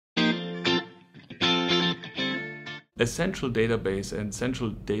A central database and central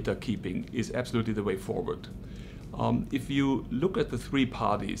data keeping is absolutely the way forward. If you look at the three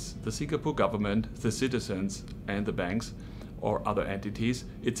parties, the Singapore government, the citizens, and the banks or other entities,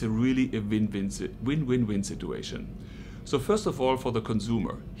 it's really a win-win-win situation. So first of all, for the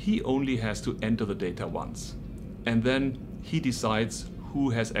consumer, he only has to enter the data once, and then he decides who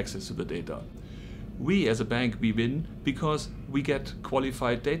has access to the data. We as a bank, we win because we get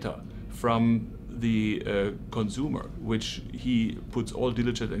qualified data from the consumer, which he puts all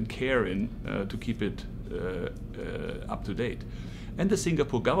diligence and care in to keep it up to date. And the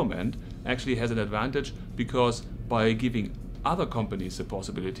Singapore government actually has an advantage because by giving other companies the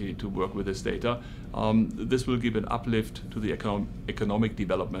possibility to work with this data, this will give an uplift to the economic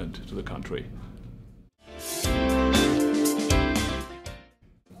development to the country.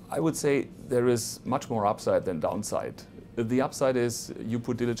 I would say there is much more upside than downside. The upside is you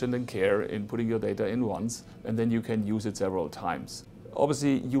put diligence and care in putting your data in once, and then you can use it several times.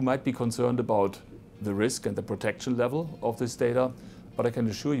 Obviously, you might be concerned about the risk and the protection level of this data, but I can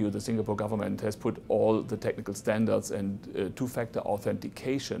assure you the Singapore government has put all the technical standards and two-factor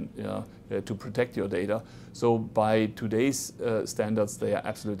authentication to protect your data. So by today's standards, they are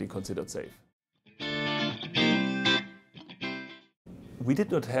absolutely considered safe. We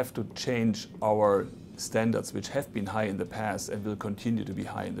did not have to change our standards, which have been high in the past and will continue to be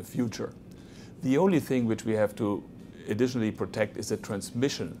high in the future. The only thing which we have to additionally protect is the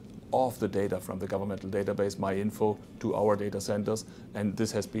transmission of the data from the governmental database MyInfo to our data centers, and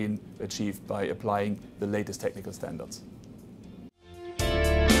this has been achieved by applying the latest technical standards.